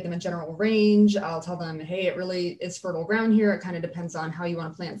example. I'll give them a general range. I'll tell them, hey, it really is fertile ground here. It kind of depends on how you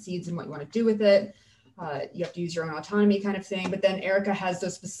want to plant seeds and what you want to do with it. You have to use your own autonomy kind of thing. But then Erica has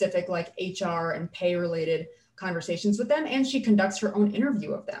those specific like HR and pay related conversations with them, and she conducts her own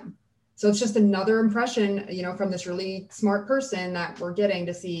interview of them. So it's just another impression, from this really smart person that we're getting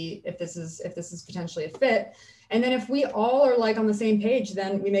to see if this is potentially a fit. And then if we all are like on the same page,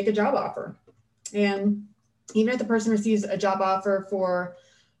 then we make a job offer. And even if the person receives a job offer for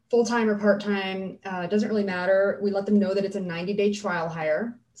full-time or part-time, doesn't really matter. We let them know that it's a 90-day trial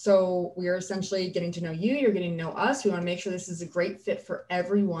hire. So we are essentially getting to know you, you're getting to know us. We want to make sure this is a great fit for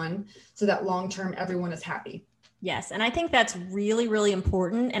everyone so that long-term everyone is happy. Yes. And I think that's really, really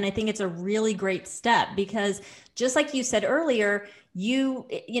important. And I think it's a really great step because just like you said earlier,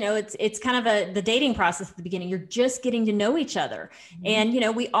 it's kind of the dating process at the beginning. You're just getting to know each other. Mm-hmm.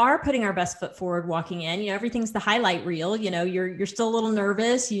 And, we are putting our best foot forward walking in, everything's the highlight reel, you're still a little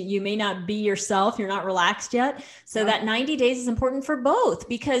nervous. You may not be yourself. You're not relaxed yet. So that 90 days is important for both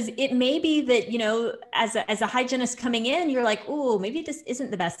because it may be that, as a hygienist coming in, you're like, oh, maybe this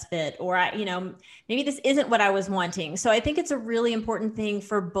isn't the best fit, or, maybe this isn't what I was wanting. So I think it's a really important thing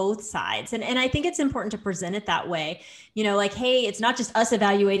for both sides. And I think it's important to present it that way, like, hey, it's not just us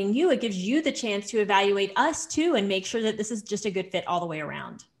evaluating you. It gives you the chance to evaluate us too and make sure that this is just a good fit all the way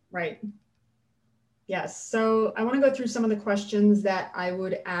around. Right. Yes. So I want to go through some of the questions that I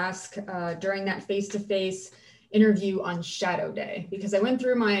would ask during that face-to-face interview on shadow day, because I went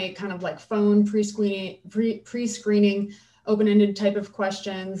through my kind of like phone pre-screening open-ended type of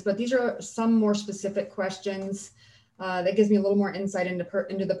questions, but these are some more specific questions that gives me a little more insight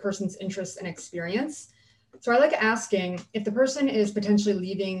into the person's interests and experience. So I like asking if the person is potentially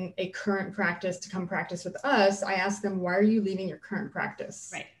leaving a current practice to come practice with us, I ask them, why are you leaving your current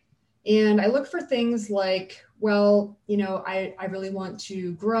practice? Right. And I look for things like, well, I really want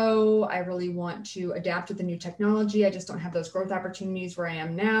to grow. I really want to adapt with the new technology. I just don't have those growth opportunities where I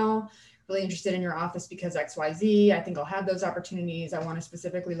am now. Really interested in your office because XYZ. I think I'll have those opportunities. I want to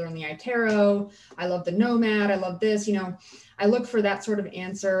specifically learn the iTero. I love the Nomad. I love this. I look for that sort of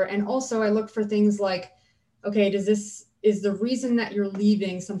answer. And also I look for things like, okay, is the reason that you're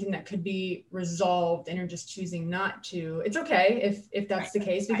leaving something that could be resolved and you're just choosing not to? It's okay if that's the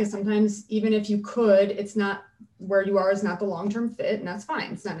case, because sometimes even if you could, it's not where you are is not the long-term fit, and that's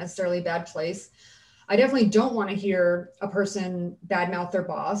fine. It's not necessarily a bad place. I definitely don't want to hear a person badmouth their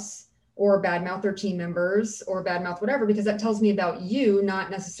boss or badmouth their team members or badmouth whatever, because that tells me about you, not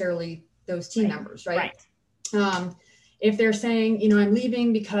necessarily those team members, right? If they're saying, I'm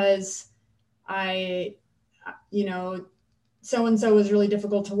leaving because so-and-so was really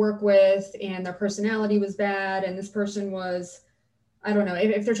difficult to work with and their personality was bad and this person was, I don't know.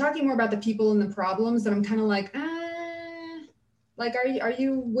 If they're talking more about the people and the problems, then I'm kind of like, are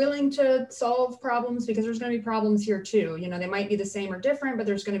you willing to solve problems? Because there's going to be problems here too. They might be the same or different, but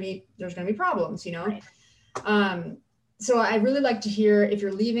there's going to be problems, Right. So I really like to hear if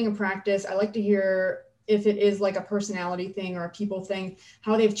you're leaving a practice, I like to hear if it is like a personality thing or a people thing,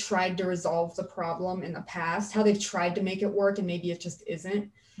 how they've tried to resolve the problem in the past, how they've tried to make it work and maybe it just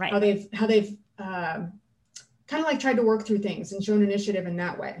isn't. Right. How they've kind of like tried to work through things and shown initiative in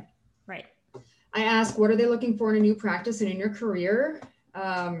that way. Right. I asked, what are they looking for in a new practice and in your career?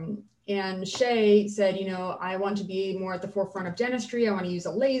 And Shay said, I want to be more at the forefront of dentistry. I want to use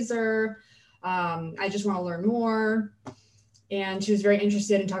a laser. I just want to learn more. And she was very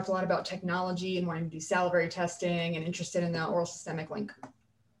interested and talked a lot about technology and wanting to do salivary testing and interested in the oral systemic link.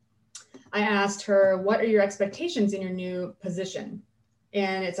 I asked her, what are your expectations in your new position?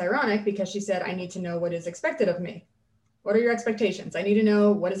 And it's ironic because she said, I need to know what is expected of me. What are your expectations? I need to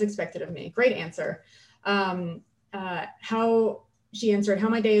know what is expected of me. Great answer. She answered how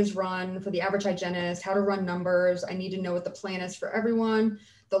my day is run for the average hygienist, how to run numbers. I need to know what the plan is for everyone.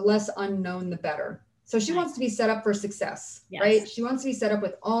 The less unknown, the better. So she wants to be set up for success, yes. Right? She wants to be set up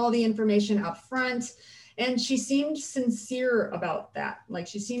with all the information up front. And she seemed sincere about that. Like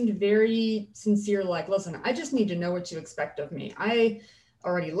she seemed very sincere, like, listen, I just need to know what you expect of me. I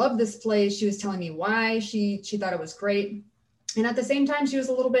already love this place. She was telling me why she thought it was great. And at the same time, she was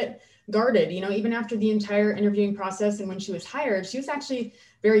a little bit guarded, even after the entire interviewing process. And when she was hired, she was actually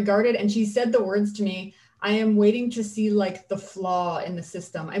very guarded. And she said the words to me, I am waiting to see like the flaw in the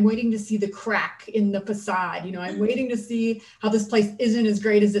system. I'm waiting to see the crack in the facade. I'm waiting to see how this place isn't as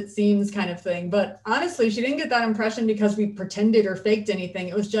great as it seems kind of thing. But honestly, she didn't get that impression because we pretended or faked anything.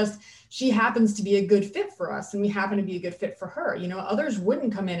 It was just, she happens to be a good fit for us and we happen to be a good fit for her. Others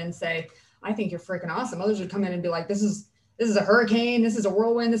wouldn't come in and say, I think you're freaking awesome. Others would come in and be like, this is a hurricane. This is a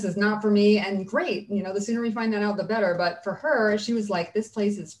whirlwind. This is not for me. And great. The sooner we find that out, the better. But for her, she was like, this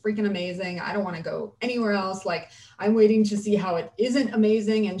place is freaking amazing. I don't want to go anywhere else. Like I'm waiting to see how it isn't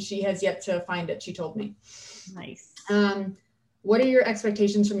amazing. And she has yet to find it. She told me. Nice. What are your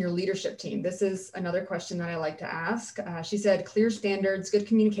expectations from your leadership team? This is another question that I like to ask. She said, clear standards, good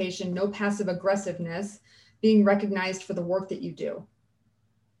communication, no passive aggressiveness, being recognized for the work that you do.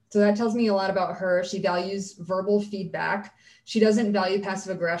 So that tells me a lot about her. She values verbal feedback. She doesn't value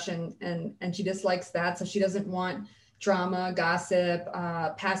passive aggression and she dislikes that. So she doesn't want drama, gossip,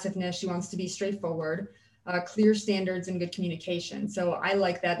 passiveness. She wants to be straightforward, clear standards and good communication. So I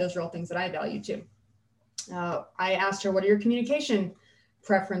like that. Those are all things that I value too. I asked her, what are your communication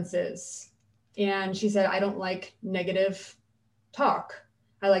preferences? And she said, I don't like negative talk.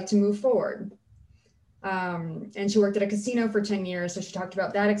 I like to move forward. And she worked at a casino for 10 years. So she talked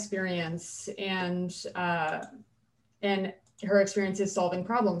about that experience and her experiences solving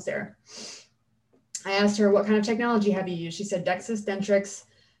problems there. I asked her, what kind of technology have you used? She said, Dexis, Dentrix,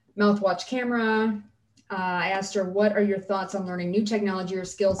 mouthwatch camera. I asked her, what are your thoughts on learning new technology or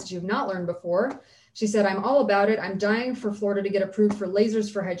skills that you've not learned before? She said, I'm all about it. I'm dying for Florida to get approved for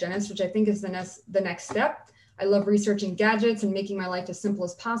lasers for hygienists, which I think is the next step. I love researching gadgets and making my life as simple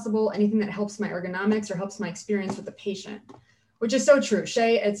as possible. Anything that helps my ergonomics or helps my experience with the patient, which is so true.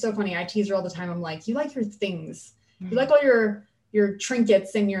 Shay, it's so funny. I tease her all the time. I'm like, you like your things. You like all your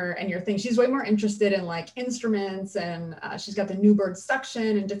trinkets and your things. She's way more interested in like instruments and she's got the Newbird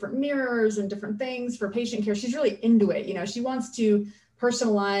suction and different mirrors and different things for patient care. She's really into it. She wants to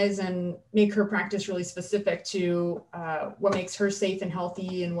personalize and make her practice really specific to what makes her safe and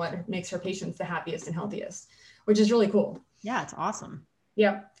healthy and what makes her patients the happiest and healthiest, which is really cool. Yeah, it's awesome.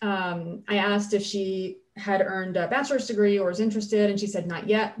 Yep. I asked if she had earned a bachelor's degree or was interested, and she said not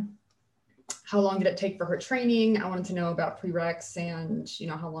yet. How long did it take for her training? I wanted to know about prereqs and,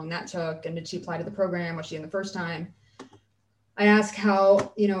 how long that took, and did she apply to the program? Was she in the first time? I asked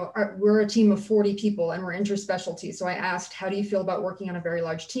how, we're a team of 40 people and we're interspecialty. So I asked, how do you feel about working on a very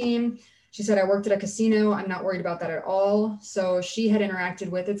large team? She said, I worked at a casino. I'm not worried about that at all. So she had interacted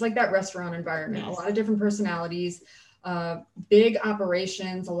with, it's like that restaurant environment, yes. A lot of different personalities, big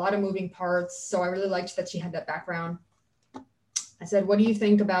operations, a lot of moving parts. So I really liked that she had that background. I said, what do you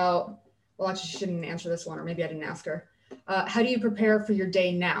think about, well, actually she shouldn't answer this one, or maybe I didn't ask her. How do you prepare for your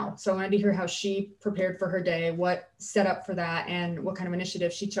day now? So I wanted to hear how she prepared for her day, what set up for that, and what kind of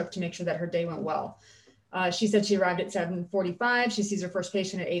initiative she took to make sure that her day went well. She said she arrived at 7:45. She sees her first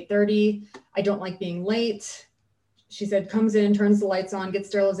patient at 8:30. I don't like being late. She said, comes in, turns the lights on, gets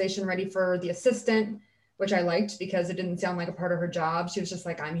sterilization ready for the assistant, which I liked because it didn't sound like a part of her job. She was just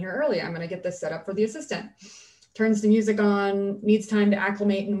like, I'm here early. I'm going to get this set up for the assistant. Turns the music on, needs time to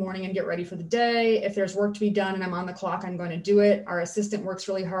acclimate in the morning and get ready for the day. If there's work to be done and I'm on the clock, I'm going to do it. Our assistant works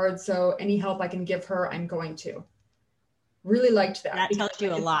really hard, so any help I can give her, I'm going to. Really liked that. That tells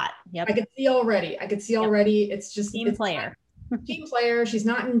you a lot. Yep. I could see already. It's just team player. Team player. She's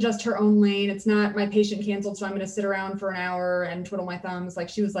not in just her own lane. It's not my patient canceled, so I'm going to sit around for an hour and twiddle my thumbs. Like,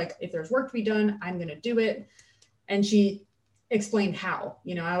 she was like, if there's work to be done, I'm going to do it. And she explained how,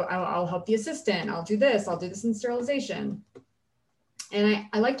 I'll help the assistant. I'll do this in sterilization. And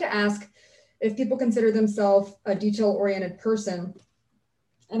I like to ask if people consider themselves a detail-oriented person.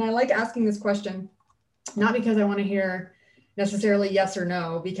 And I like asking this question, not because I want to hear necessarily yes or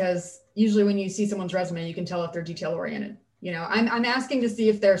no, because usually when you see someone's resume, you can tell if they're detail-oriented. I'm asking to see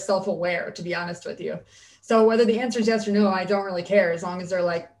if they're self-aware, to be honest with you. So whether the answer is yes or no, I don't really care, as long as they're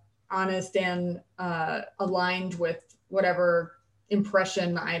like honest and aligned with whatever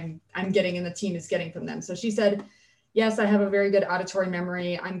impression I'm getting and the team is getting from them. So she said, yes, I have a very good auditory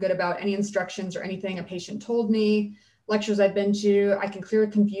memory. I'm good about any instructions or anything a patient told me, lectures I've been to. I can clear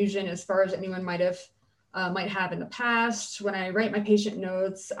confusion as far as anyone might have in the past. When I write my patient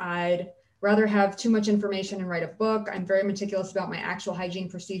notes, I'd rather have too much information and write a book. I'm very meticulous about my actual hygiene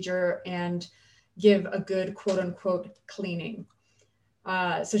procedure and give a good quote unquote cleaning.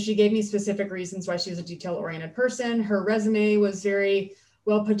 So she gave me specific reasons why she was a detail-oriented person. Her resume was very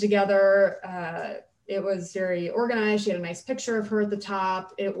well put together. It was very organized. She had a nice picture of her at the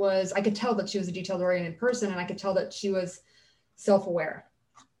top. I could tell that she was a detail-oriented person, and I could tell that she was self-aware.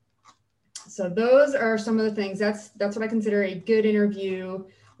 So those are some of the things. That's what I consider a good interview.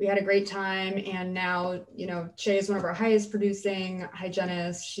 We had a great time. And now, Che is one of our highest producing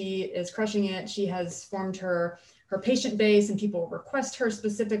hygienists. She is crushing it. She has formed her patient base, and people request her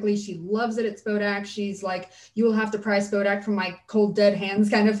specifically. She loves it at Spodak. She's like, you will have to pry Spodak from my cold, dead hands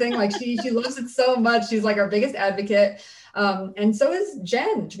kind of thing. Like she loves it so much. She's like our biggest advocate. And so is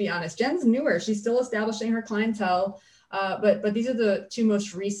Jen, to be honest. Jen's newer. She's still establishing her clientele. But these are the two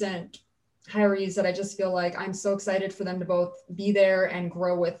most recent hirees that I just feel like I'm so excited for them to both be there and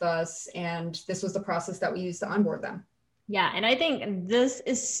grow with us. And this was the process that we used to onboard them. Yeah. And I think this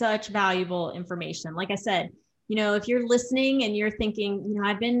is such valuable information. Like I said, if you're listening and you're thinking,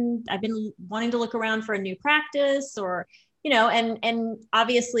 I've been wanting to look around for a new practice, or, and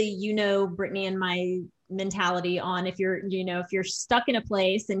obviously, Brittany and my mentality on if you're stuck in a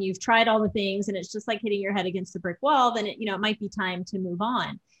place and you've tried all the things and it's just like hitting your head against a brick wall, then it might be time to move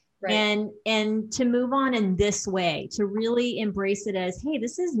on. Right. And to move on in this way, to really embrace it as, hey,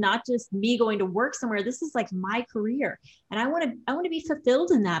 this is not just me going to work somewhere. This is like my career. And I want to be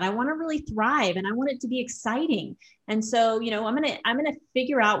fulfilled in that. I want to really thrive, and I want it to be exciting. And so, I'm going to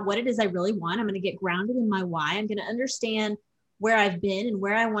figure out what it is I really want. I'm going to get grounded in my why. I'm going to understand where I've been and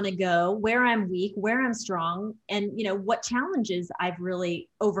where I want to go, where I'm weak, where I'm strong, and, what challenges I've really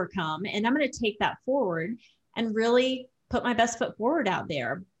overcome. And I'm going to take that forward and really put my best foot forward out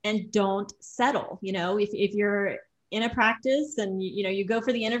there, and don't settle. If you're in a practice and you go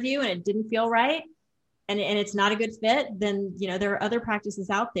for the interview and it didn't feel right and it's not a good fit, then there are other practices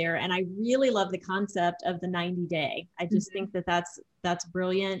out there. And I really love the concept of the 90-day. I just think that that's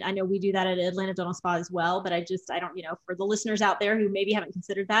brilliant. I know we do that at Atlanta Dental Spa as well, but I don't, for the listeners out there who maybe haven't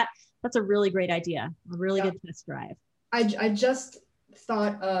considered that, that's a really great idea, a really good test drive. I just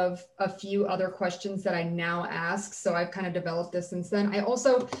thought of a few other questions that I now ask. So I've kind of developed this since then.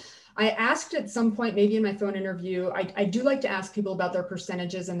 I asked at some point, maybe in my phone interview, I do like to ask people about their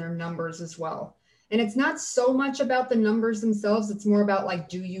percentages and their numbers as well. And it's not so much about the numbers themselves. It's more about like,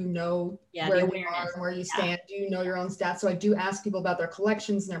 do you know where you are and where you stand? Do you know your own stats? So I do ask people about their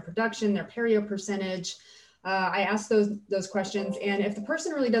collections and their production, their perio percentage. I ask those questions. And if the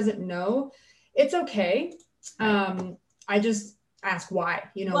person really doesn't know, it's okay. I just ask why,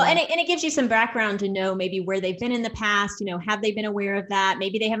 Well, and it gives you some background to know maybe where they've been in the past, have they been aware of that?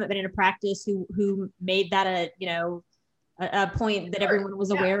 Maybe they haven't been in a practice who made that a point that everyone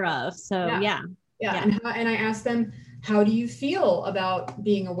was aware of. So yeah. And I asked them, how do you feel about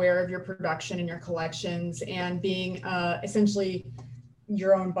being aware of your production and your collections and being essentially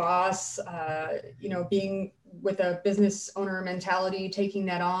your own boss, being with a business owner mentality, taking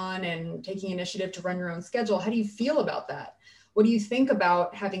that on and taking initiative to run your own schedule? How do you feel about that? What do you think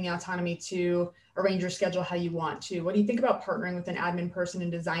about having the autonomy to arrange your schedule how you want to? What do you think about partnering with an admin person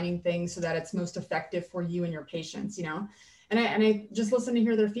and designing things so that it's most effective for you and your patients, And I just listen to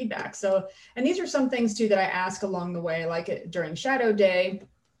hear their feedback. So, and these are some things too that I ask along the way, like during Shadow Day,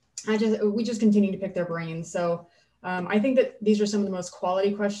 we just continue to pick their brains. So I think that these are some of the most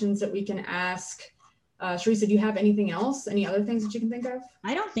quality questions that we can ask. Sharissa, do you have anything else? Any other things that you can think of?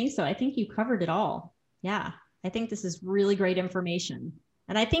 I don't think so. I think you covered it all. Yeah. I think this is really great information.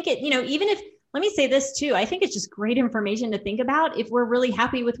 And I think it, even if, let me say this too, I think it's just great information to think about if we're really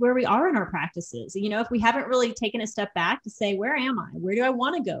happy with where we are in our practices. If we haven't really taken a step back to say, where am I? Where do I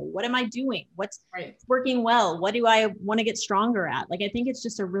want to go? What am I doing? What's working well? What do I want to get stronger at? Like, I think it's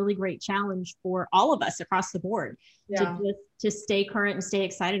just a really great challenge for all of us across the board to stay current and stay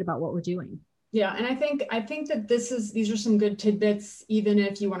excited about what we're doing. Yeah. And I think that these are some good tidbits, even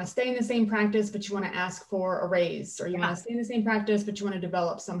if you want to stay in the same practice, but you want to ask for a raise, or you want to stay in the same practice, but you want to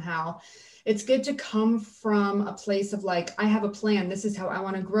develop somehow. It's good to come from a place of like, I have a plan. This is how I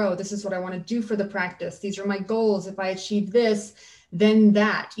want to grow. This is what I want to do for the practice. These are my goals. If I achieve this, then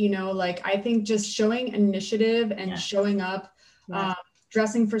that, I think just showing initiative and showing up,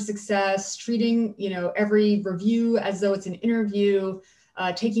 dressing for success, treating, every review as though it's an interview,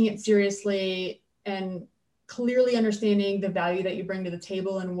 taking it seriously, and clearly understanding the value that you bring to the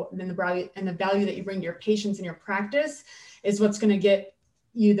table and the value that you bring to your patients in your practice is what's going to get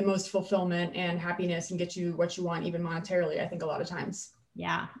you the most fulfillment and happiness and get you what you want, even monetarily, I think a lot of times.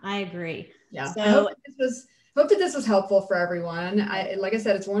 Yeah, I agree. Yeah. So, I hope that this was helpful for everyone. Like I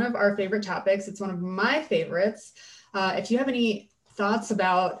said, it's one of our favorite topics. It's one of my favorites. If you have any thoughts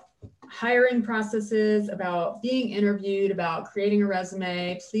about hiring processes, about being interviewed, about creating a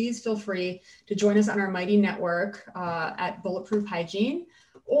resume, please feel free to join us on our Mighty Network at Bulletproof Hygiene,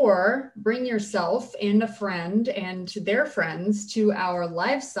 or bring yourself and a friend and their friends to our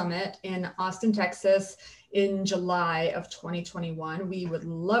live summit in Austin, Texas in July of 2021. We would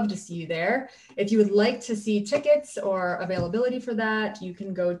love to see you there. If you would like to see tickets or availability for that, you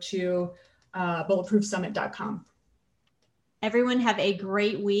can go to bulletproofsummit.com. Everyone have a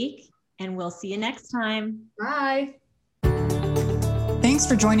great week, and we'll see you next time. Bye. Thanks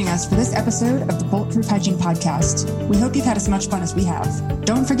for joining us for this episode of the Bulletproof Hygiene Podcast. We hope you've had as much fun as we have.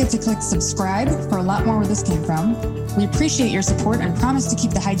 Don't forget to click subscribe for a lot more where this came from. We appreciate your support and promise to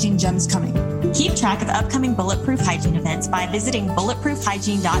keep the hygiene gems coming. Keep track of upcoming Bulletproof Hygiene events by visiting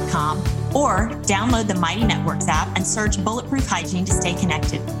bulletproofhygiene.com or download the Mighty Networks app and search Bulletproof Hygiene to stay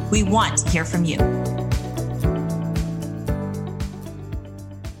connected. We want to hear from you.